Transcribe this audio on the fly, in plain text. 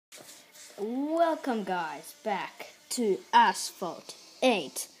Welcome guys back to Asphalt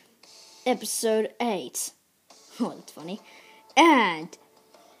 8, episode 8. Oh, that's funny. And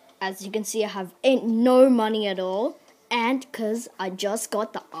as you can see, I have ain't no money at all, and cause I just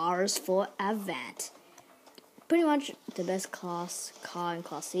got the Rs4 Avant. Pretty much the best car in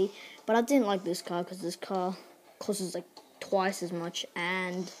Class C, but I didn't like this car because this car costs like twice as much,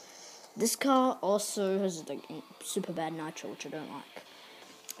 and this car also has like super bad nitro, which I don't like.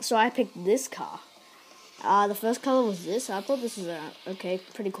 So I picked this car. The first color was this. I thought this was a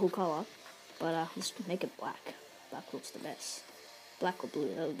pretty cool color, but let's make it black. Black looks the best. Black or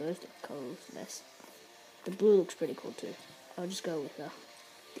blue, those colors look the best. The blue looks pretty cool too. I'll just go with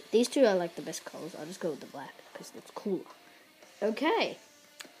these two are like the best colors. I'll just go with the black because it's cooler. Okay.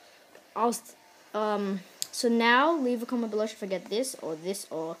 So now leave a comment below if I get this,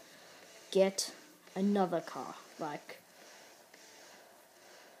 or get another car like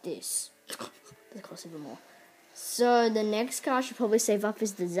this. That costs even more. So the next car I should probably save up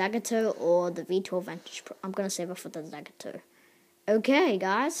is the Zagato or the V12 Vantage Pro. I'm gonna save up for the Zagato. Okay,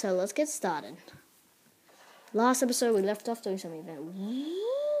 guys, so let's get started. Last episode we left off doing some event.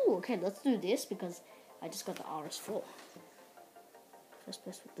 Woo! Okay, let's do this because I just got the Rs4. First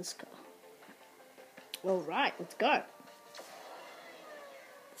place with this car. Alright, let's go.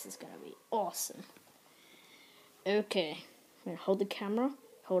 This is gonna be awesome. Okay, I'm gonna hold the camera,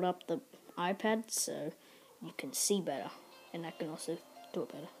 hold up the iPad so you can see better, and I can also do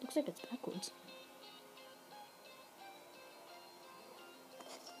it better. Looks like it's backwards.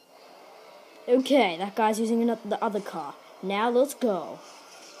 Okay, that guy's using the other car. Now let's go.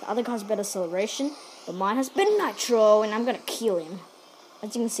 The other car's better acceleration, but mine has better nitro, and I'm gonna kill him.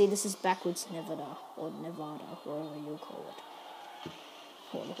 As you can see, this is backwards Nevada, or Nevada, whatever you call it.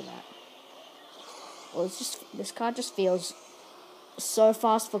 Oh, look at that. Well, it's just, this car just feels so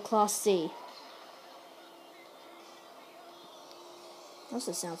fast for Class C.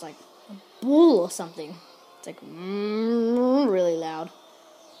 Also sounds like a bull or something. It's like really loud.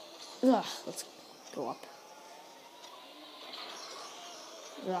 Ugh, let's go up.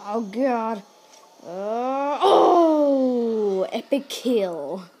 Oh god. Oh, epic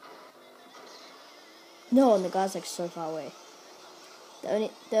kill. No, and the guy's like so far away.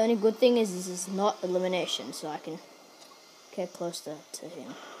 The only good thing is this is not elimination, so I can get closer to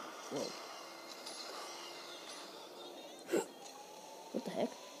him. Whoa. What the heck?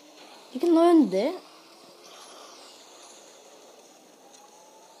 You can learn there?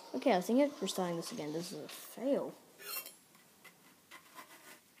 Okay, I think we're starting this again. This is a fail.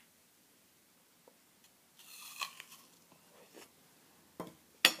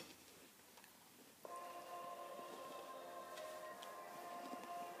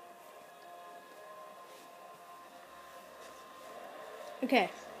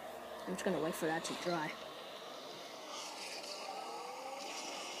 Okay, I'm just gonna wait for that to dry.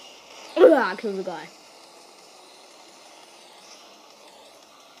 I killed the guy.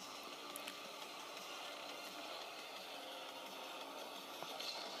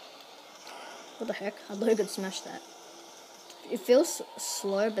 What the heck? I thought I could smash that. It feels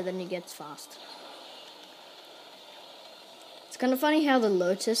slow, but then it gets fast. It's kind of funny how the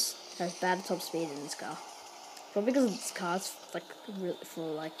Lotus has bad top speed in this car. Probably because this car's like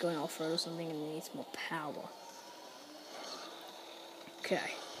for like going off-road or something and it needs more power.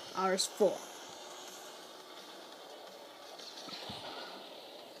 Okay, Rs4.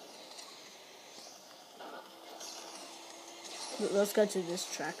 Let's go to this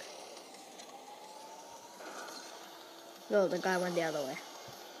track. No, the guy went the other way.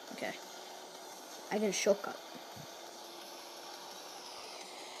 Okay. I get a shortcut.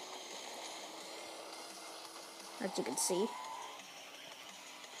 As you can see.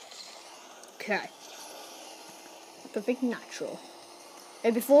 Okay. Perfect natural.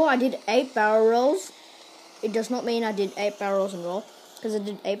 And before I did 8 barrel rolls. It does not mean I did 8 barrel rolls and roll. Because I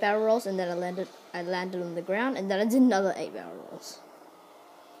did 8 barrel rolls and then I landed on the ground and then I did another 8 barrel rolls.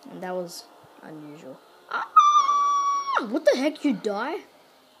 And that was unusual. Ah! What the heck, you die?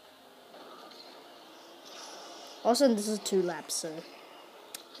 Also, this is 2 laps, so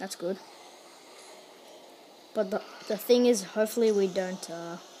that's good. But the thing is, hopefully we don't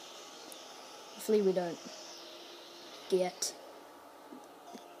get.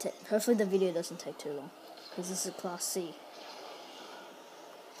 Hopefully the video doesn't take too long, because this is Class C.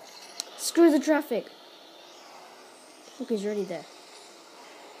 Screw the traffic. Look, he's already there.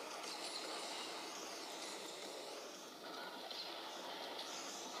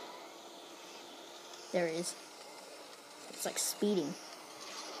 There he is. It's like speeding.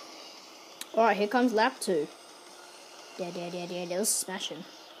 Alright, here comes lap 2. Yeah, let's smash him.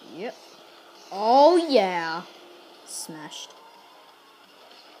 Yep. Oh yeah. Smashed.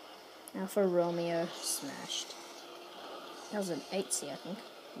 Alfa Romeo smashed. That was an 8C, I think.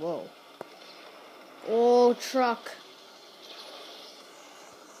 Whoa. Oh, truck.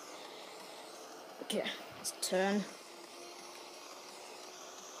 Okay, let's turn.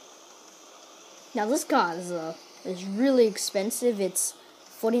 Now this car is really expensive. It's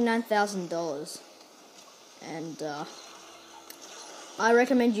 $49,000, and I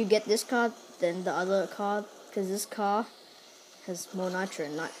recommend you get this car than the other car because this car has more nitro,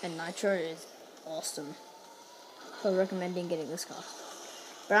 and nitro is awesome. So I'm recommending getting this car.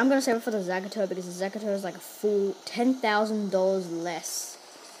 But I'm gonna save it for the Zagato because the Zagato is like a full $10,000 less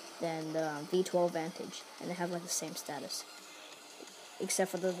than the V12 Vantage, and they have like the same status.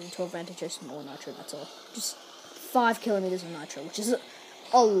 Except for the V12 Vantage has more nitro, that's all. Just 5 kilometers of nitro, which is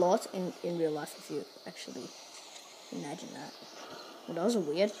a lot in real life if you actually imagine that. Well, that was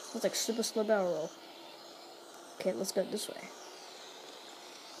weird. That's like super slow barrel roll. Okay, let's go this way.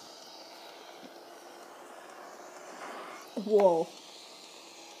 Whoa.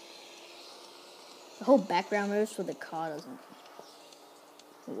 The whole background moves for the car doesn't.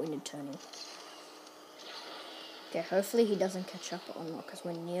 When you're turning. Okay, hopefully he doesn't catch up or not, because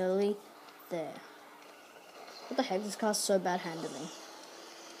we're nearly there. What the heck? This car's so bad handling.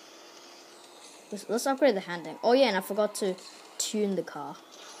 Let's upgrade the handling. Oh yeah, and I forgot to tune the car,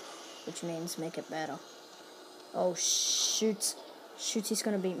 which means make it better. Oh shoot. Shoot, he's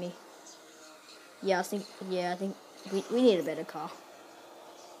gonna beat me. Yeah, I think we need a better car.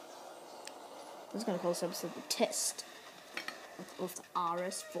 I'm just gonna call this episode the test of the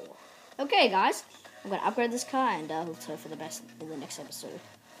RS4. Okay, guys, I'm gonna upgrade this car, and let's hope for the best in the next episode.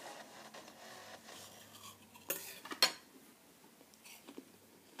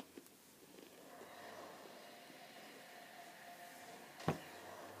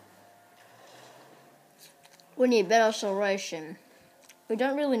 We need better acceleration. We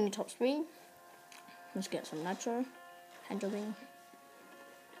don't really need top speed. Let's get some nitro handling.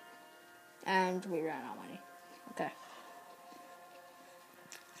 And we ran out of money. Okay.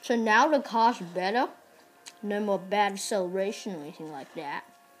 So now the car's better. No more bad acceleration or anything like that.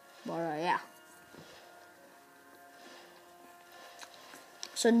 But yeah.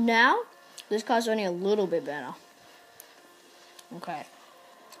 So now this car's only a little bit better. Okay.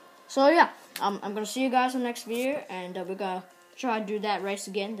 So yeah, I'm gonna see you guys in the next video, and we're gonna try to do that race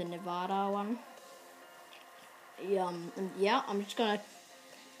again, the Nevada one. And yeah, I'm just gonna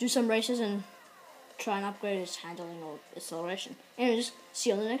do some races and try and upgrade its handling or acceleration. Anyways, see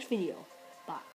you on the next video. Bye.